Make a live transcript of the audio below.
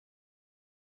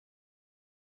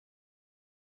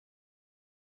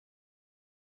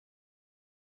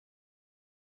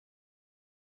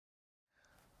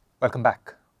Welcome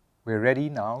back. We're ready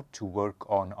now to work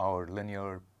on our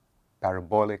linear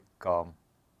parabolic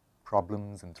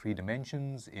problems in 3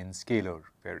 dimensions in scalar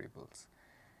variables.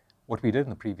 What we did in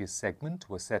the previous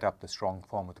segment was set up the strong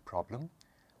form of the problem.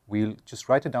 We'll just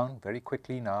write it down very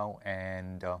quickly now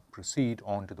and proceed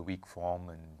on to the weak form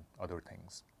and other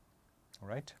things. All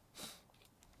right?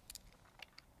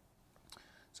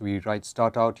 So we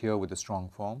start out here with the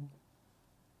strong form.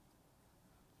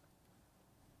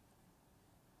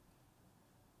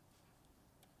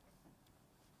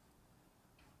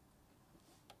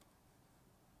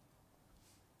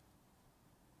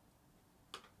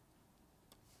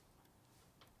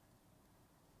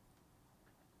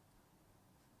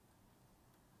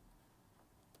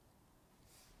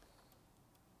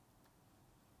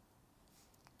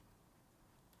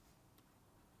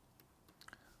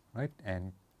 Right,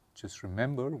 and just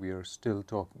remember we're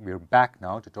back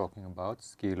now to talking about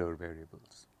scalar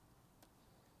variables,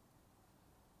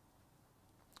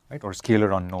 right, or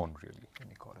scalar unknown, really, let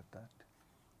me call it that.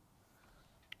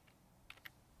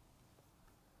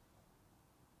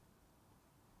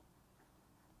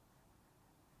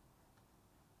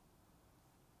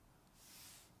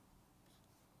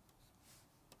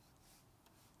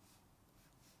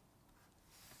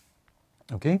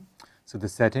 Okay, so the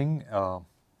setting,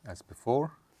 as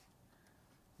before,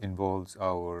 involves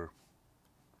our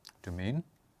domain.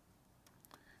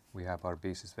 We have our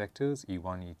basis vectors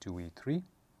E1, E2, E3.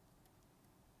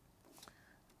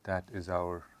 That is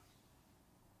our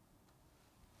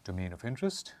domain of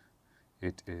interest.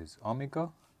 It is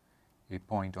omega. A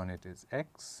point on it is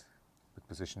x with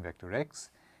position vector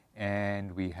x.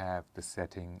 And we have the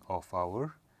setting of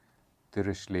our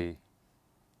Dirichlet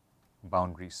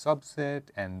boundary subset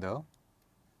and the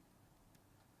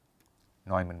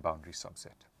Neumann boundary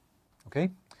subset. Okay,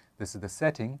 this is the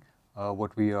setting.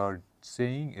 What we are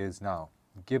saying is now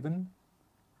given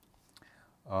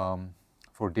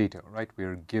for data, right? We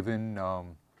are given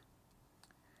UG,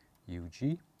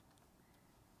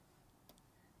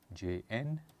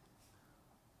 JN,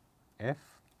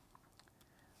 F.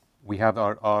 We have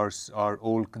our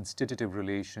old constitutive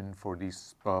relation for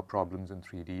these problems in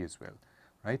 3D as well,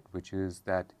 right? Which is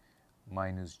that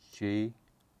minus Ji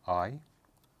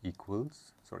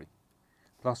equals,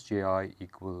 plus Ji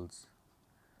equals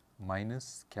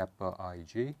minus kappa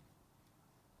ij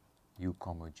u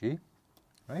comma j,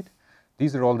 right?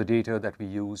 These are all the data that we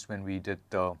used when we did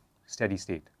the steady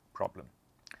state problem,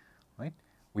 right?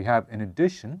 We have, in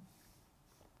addition,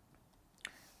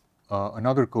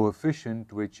 another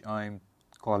coefficient which I'm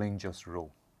calling just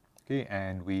rho. Okay,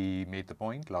 and we made the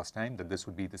point last time that this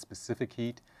would be the specific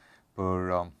heat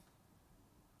per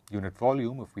unit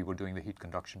volume if we were doing the heat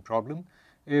conduction problem.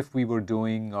 If we were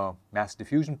doing mass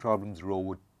diffusion problems, rho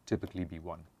would typically be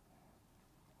 1.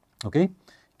 Okay,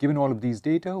 given all of these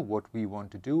data, what we want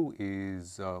to do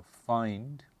is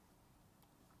find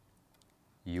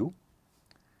U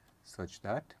such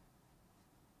that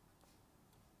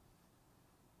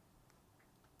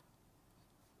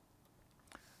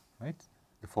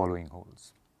the following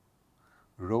holds.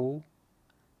 Rho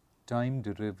time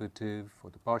derivative,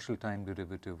 or the partial time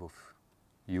derivative of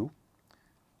U,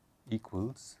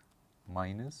 equals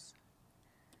minus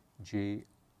Ji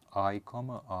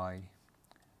comma I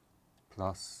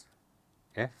plus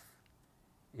F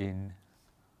in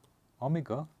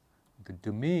omega, the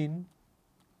domain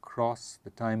cross the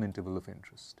time interval of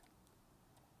interest.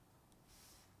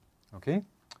 Okay,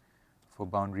 for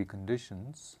boundary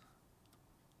conditions,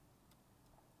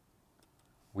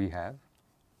 we have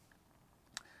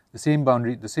the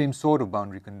same sort of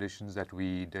boundary conditions that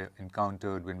we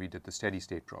encountered when we did the steady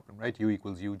state problem, right? U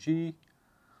equals UG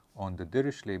on the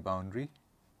Dirichlet boundary,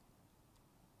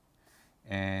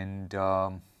 and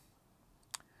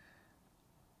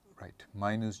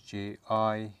minus Ji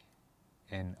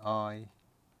Ni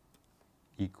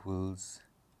equals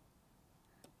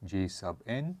J sub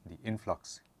n, the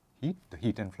influx heat, the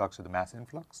heat influx or the mass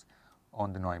influx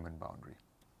on the Neumann boundary.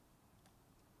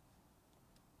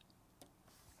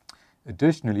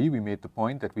 Additionally, we made the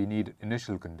point that we need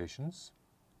initial conditions,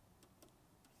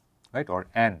 right, or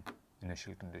an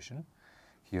initial condition.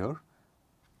 Here,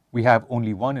 we have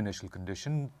only one initial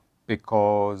condition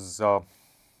because of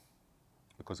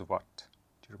what?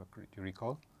 Do you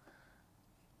recall?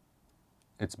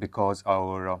 It's because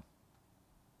our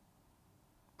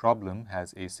problem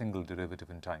has a single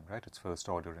derivative in time, right? It's first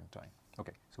order in time.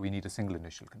 Okay, so we need a single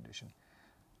initial condition,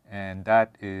 and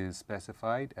that is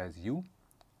specified as U.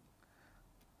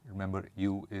 Remember,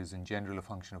 U is in general a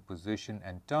function of position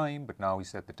and time, but now we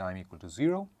set the time equal to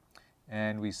 0,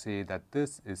 and we say that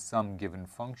this is some given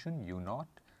function, U naught,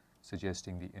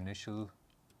 suggesting the initial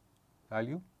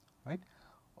value, right,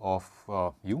 of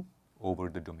u over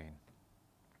the domain.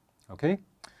 Okay,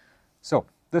 so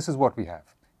this is what we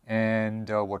have, and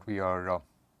what we are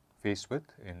faced with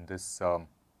in this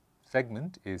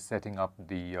segment is setting up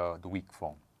the weak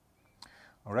form.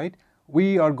 All right,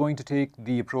 we are going to take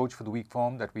the approach for the weak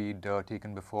form that we'd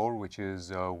taken before, which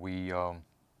is we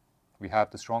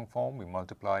have the strong form, we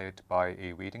multiply it by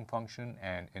a weighting function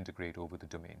and integrate over the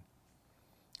domain.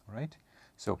 All right,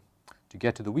 so to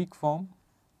get to the weak form,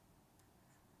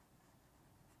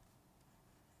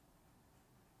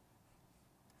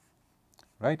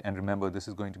 right, and remember this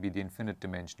is going to be the infinite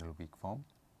dimensional weak form.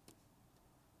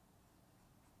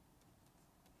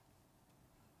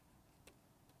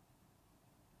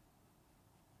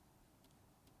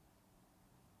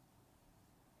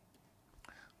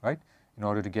 Right, in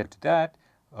order to get to that,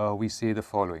 we say the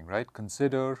following, right,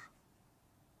 consider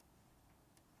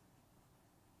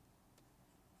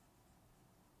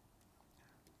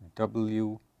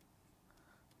W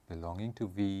belonging to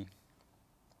V,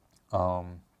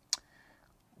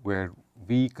 where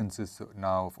V consists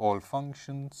now of all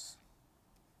functions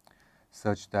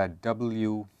such that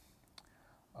W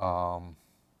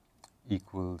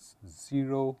equals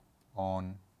 0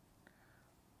 on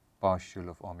partial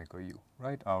of omega u,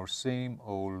 right, our same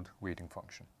old weighting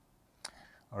function.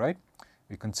 All right,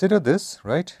 we consider this,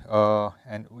 right,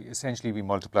 and essentially we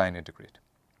multiply and integrate.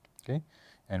 Okay,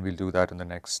 and we'll do that on the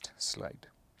next slide.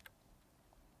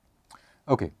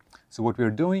 Okay, so what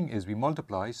we're doing is we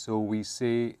multiply, so we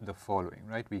say the following,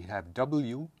 right, we have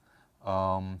W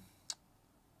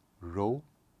rho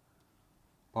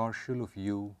partial of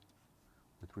u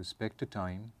with respect to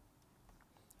time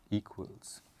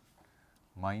equals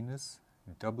minus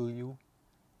W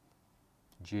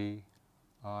j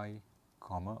I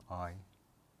comma I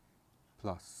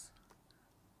plus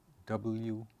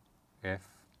W f,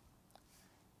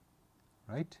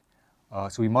 right.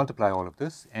 So we multiply all of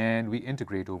this and we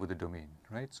integrate over the domain,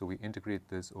 right. So we integrate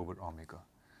this over omega.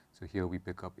 So here we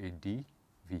pick up a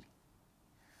dv.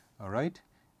 All right,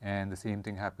 and the same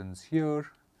thing happens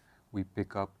here. We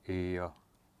pick up a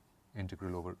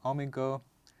integral over omega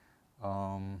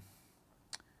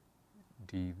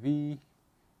dv,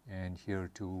 and here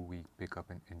too we pick up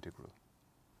an integral.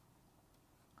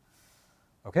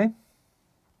 Okay,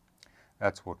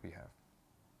 that's what we have,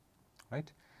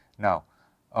 right. Now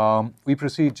we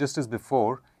proceed just as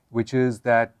before, which is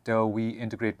that we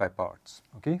integrate by parts.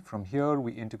 Okay, from here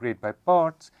we integrate by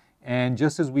parts, and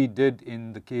just as we did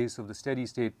in the case of the steady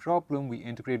state problem, we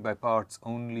integrate by parts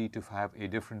only to have a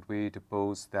different way to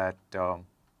pose that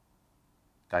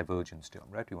divergence term,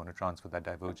 right. We want to transfer that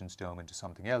divergence term into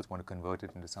something else, want to convert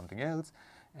it into something else,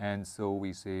 and so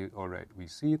we say, all right, we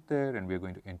see it there and we're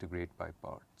going to integrate by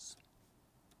parts.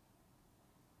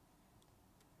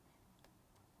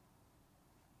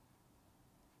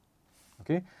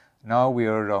 Okay, now we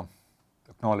are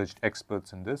acknowledged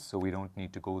experts in this, so we don't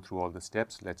need to go through all the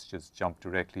steps. Let's just jump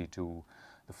directly to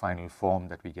the final form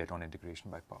that we get on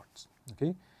integration by parts.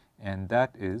 Okay, and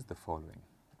that is the following.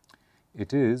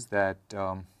 It is that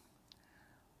on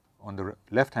the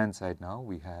left hand side now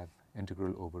we have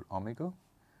integral over omega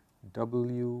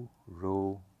W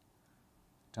rho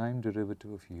time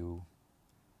derivative of u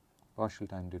partial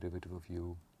time derivative of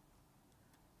u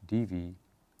dv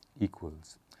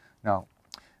equals. Now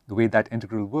the way that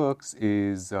integral works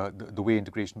is the way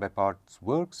integration by parts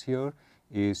works here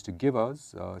is to give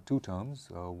us two terms.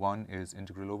 One is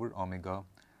integral over omega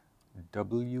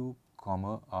W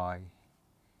comma I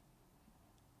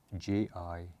ji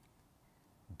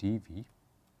dv.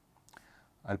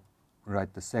 I'll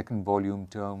write the second volume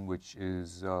term, which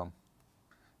is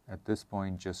at this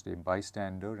point just a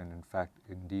bystander, and in fact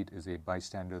indeed is a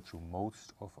bystander through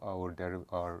most of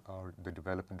the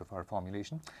development of our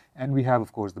formulation. And we have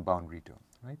of course the boundary term,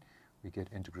 right. We get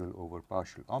integral over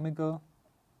partial omega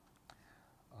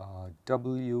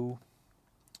W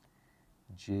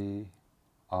j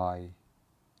I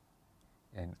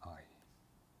n I,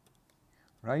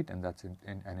 right, and that's an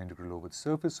integral over the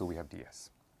surface, so we have ds.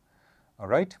 All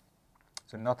right,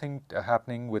 so nothing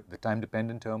happening with the time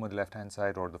dependent term on the left hand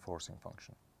side or the forcing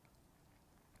function.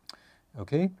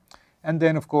 Okay, and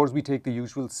then of course we take the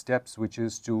usual steps, which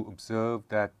is to observe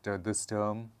that this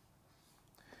term,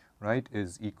 right,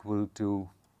 is equal to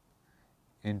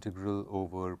integral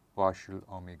over partial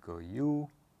omega u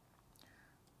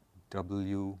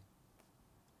W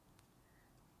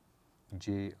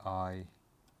j I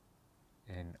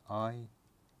n I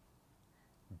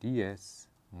ds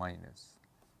minus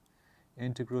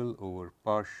integral over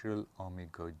partial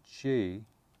omega j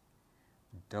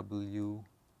W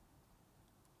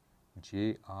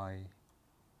j I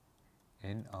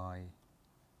n I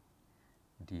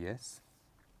ds,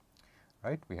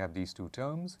 right? We have these two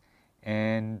terms,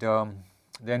 and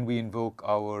then we invoke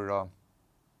our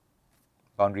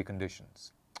boundary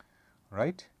conditions,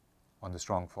 right, on the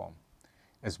strong form,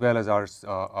 as well as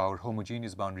our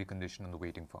homogeneous boundary condition on the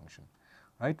weighting function,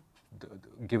 right?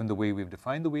 Given the way we've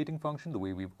defined the weighting function, the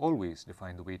way we've always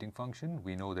defined the weighting function,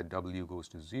 we know that W goes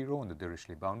to 0 on the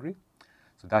Dirichlet boundary,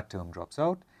 so that term drops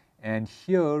out. And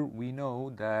here we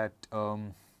know that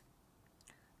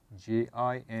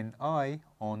JINI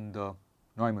on the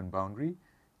Neumann boundary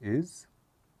is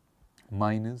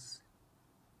minus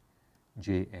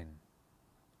JN.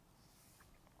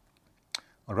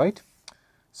 All right,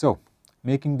 so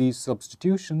making these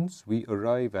substitutions, we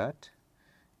arrive at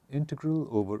integral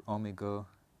over omega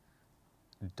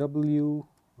W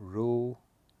rho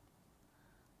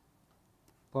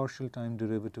partial time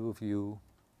derivative of u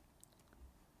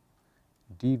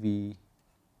dV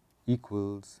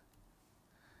equals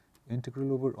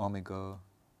integral over omega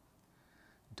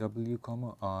W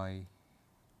comma I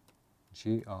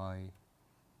Ji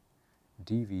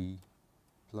dV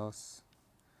plus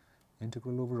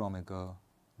integral over omega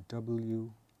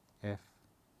W F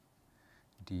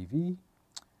dV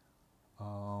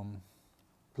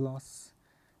plus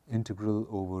integral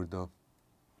over the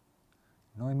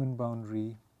Neumann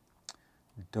boundary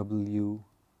W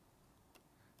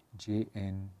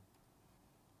Jn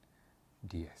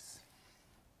ds.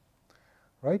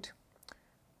 Right?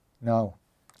 Now,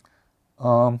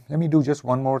 let me do just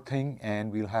one more thing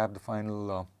and we'll have the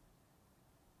final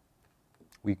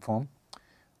weak form.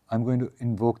 I'm going to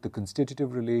invoke the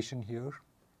constitutive relation here,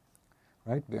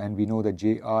 right? And we know that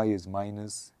Ji is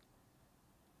minus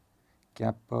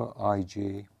kappa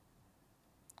ij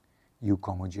u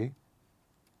comma j.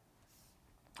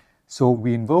 So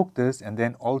we invoke this, and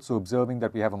then also observing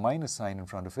that we have a minus sign in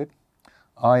front of it,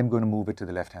 I am going to move it to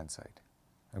the left hand side.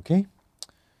 Okay?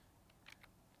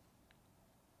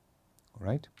 All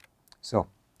right? So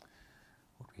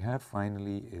what we have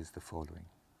finally is the following.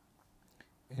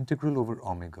 Integral over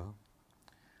omega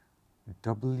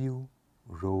W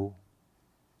rho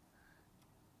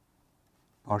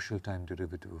partial time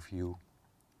derivative of u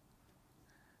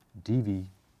dV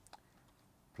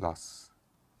plus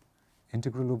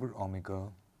integral over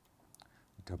omega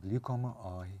W comma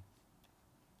I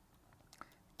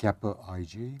kappa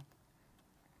ij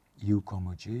u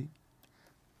comma j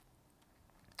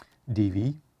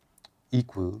dV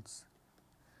equals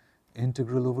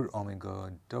integral over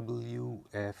omega W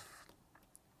F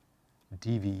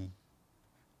dV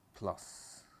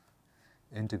plus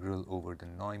integral over the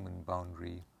Neumann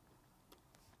boundary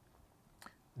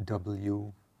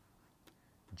W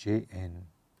Jn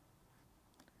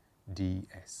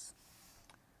ds.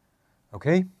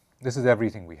 Okay, this is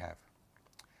everything we have,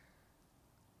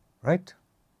 right?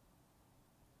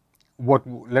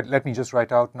 Let me just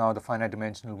write out now the finite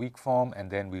dimensional weak form, and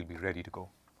then we'll be ready to go,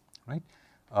 right?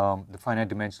 The finite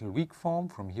dimensional weak form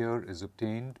from here is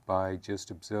obtained by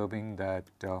just observing that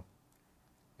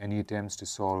any attempts to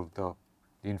solve the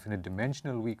infinite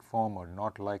dimensional weak form are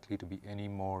not likely to be any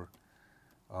more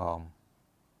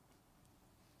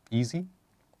easy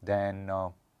than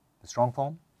the strong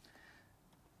form.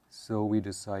 So we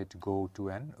decide to go to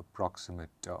an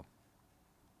approximate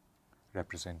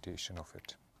representation of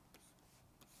it,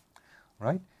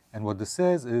 right? And what this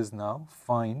says is now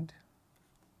find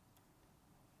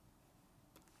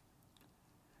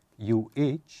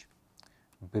UH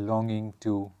belonging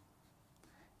to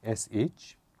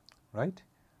SH, right,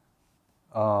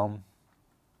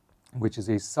 which is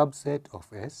a subset of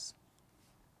S,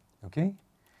 okay,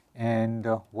 and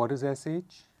what is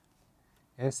SH?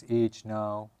 SH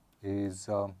now is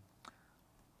a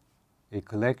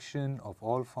collection of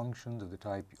all functions of the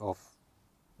type of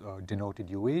denoted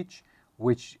UH,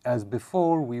 which as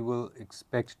before we will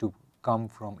expect to come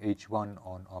from H1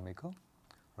 on omega,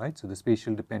 right? So the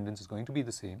spatial dependence is going to be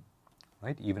the same,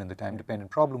 right? Even in the time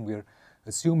dependent problem, we are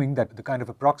assuming that the kind of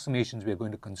approximations we are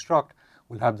going to construct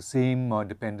will have the same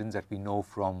dependence that we know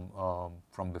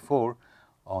from before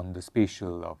on the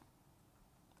spatial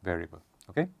variable.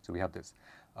 Okay, so we have this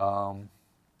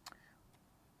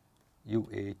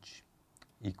UH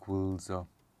equals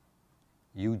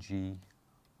UG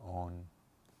on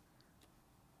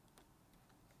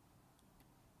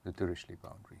the Dirichlet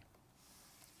boundary.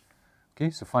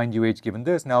 Okay, so find UH given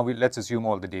this. Now let's assume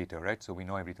all the data, right? So we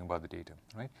know everything about the data,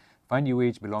 right? Find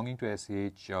UH belonging to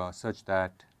SH such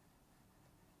that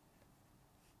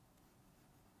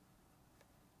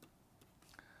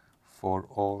for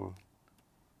all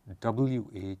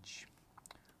WH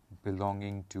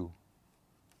belonging to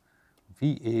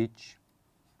VH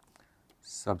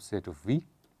subset of V,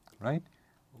 right?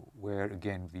 where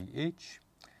again VH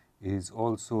is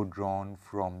also drawn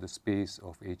from the space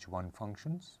of H1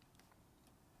 functions.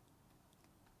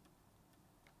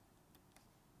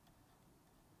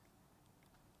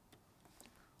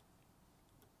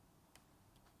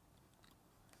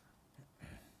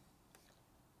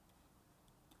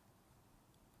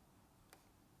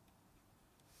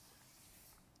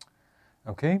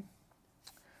 Okay.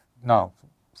 Now,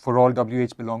 for all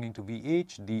WH belonging to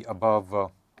VH, the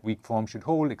above weak form should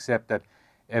hold, except that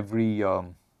every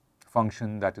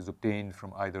function that is obtained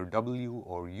from either W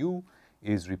or U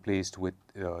is replaced with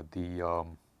the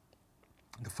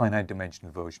finite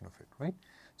dimensional version of it, right?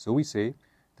 So we say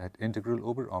that integral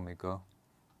over omega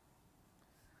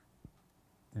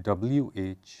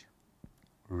WH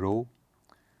rho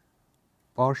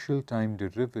partial time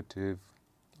derivative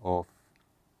of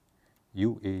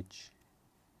UH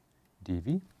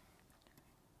dV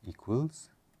equals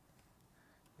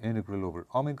integral over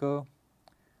omega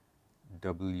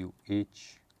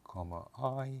WH comma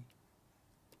I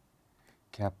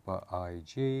kappa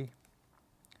ij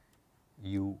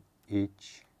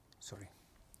UH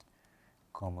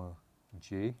comma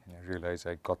j, and I realize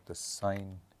I got the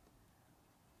sign,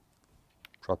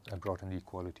 I brought in the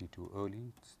equality too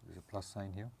early, there's a plus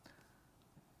sign here,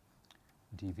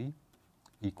 dV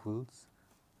equals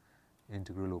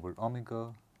integral over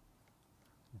omega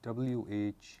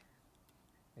WH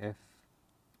F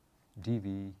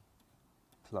dV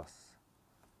plus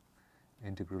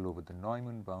integral over the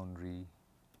Neumann boundary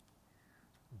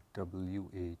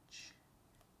WH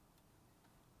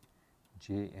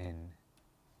Jn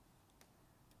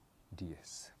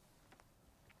ds.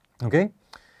 Okay,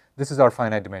 this is our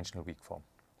finite dimensional weak form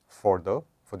for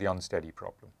the unsteady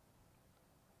problem,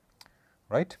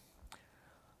 right?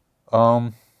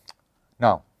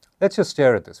 Now, let's just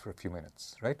stare at this for a few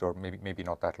minutes, right? Or maybe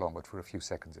not that long, but for a few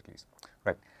seconds at least,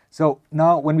 right? So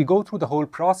now when we go through the whole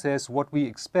process, what we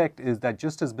expect is that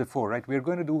just as before, right? We're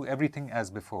going to do everything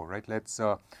as before, right? Let's,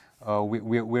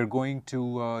 we're going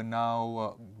to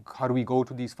now, how do we go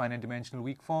to these finite dimensional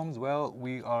weak forms? Well,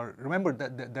 remember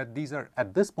that these are,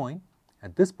 at this point,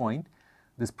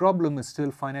 this problem is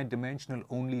still finite dimensional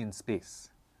only in space.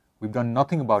 We've done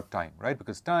nothing about time, right?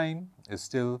 Because time is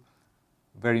still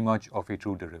very much of a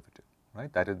true derivative,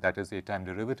 right? That is a time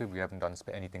derivative. We haven't done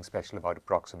anything special about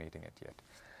approximating it yet.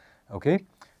 Okay,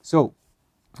 so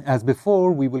as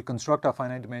before, we will construct our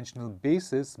finite dimensional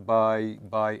basis by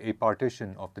a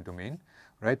partition of the domain,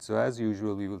 right? So as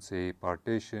usual, we will say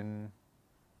partition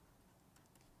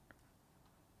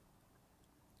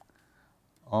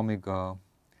omega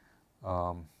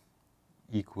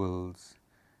equals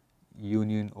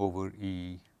union over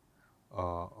E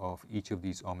of each of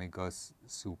these omegas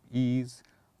sup E's,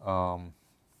 right?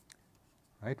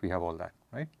 We have all that,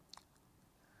 right?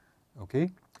 Okay,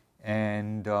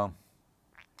 and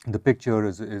the picture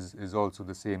is also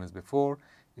the same as before.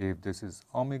 If this is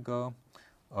omega,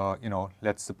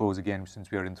 let's suppose again,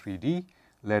 since we are in 3D,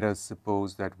 let us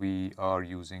suppose that we are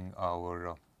using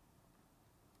our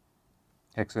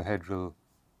hexahedral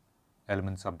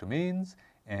element subdomains,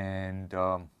 and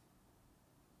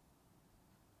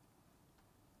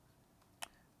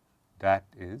that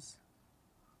is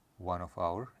one of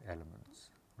our elements,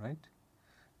 right?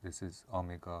 This is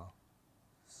omega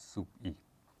sup E.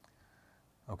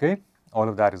 Okay, all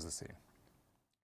of that is the same.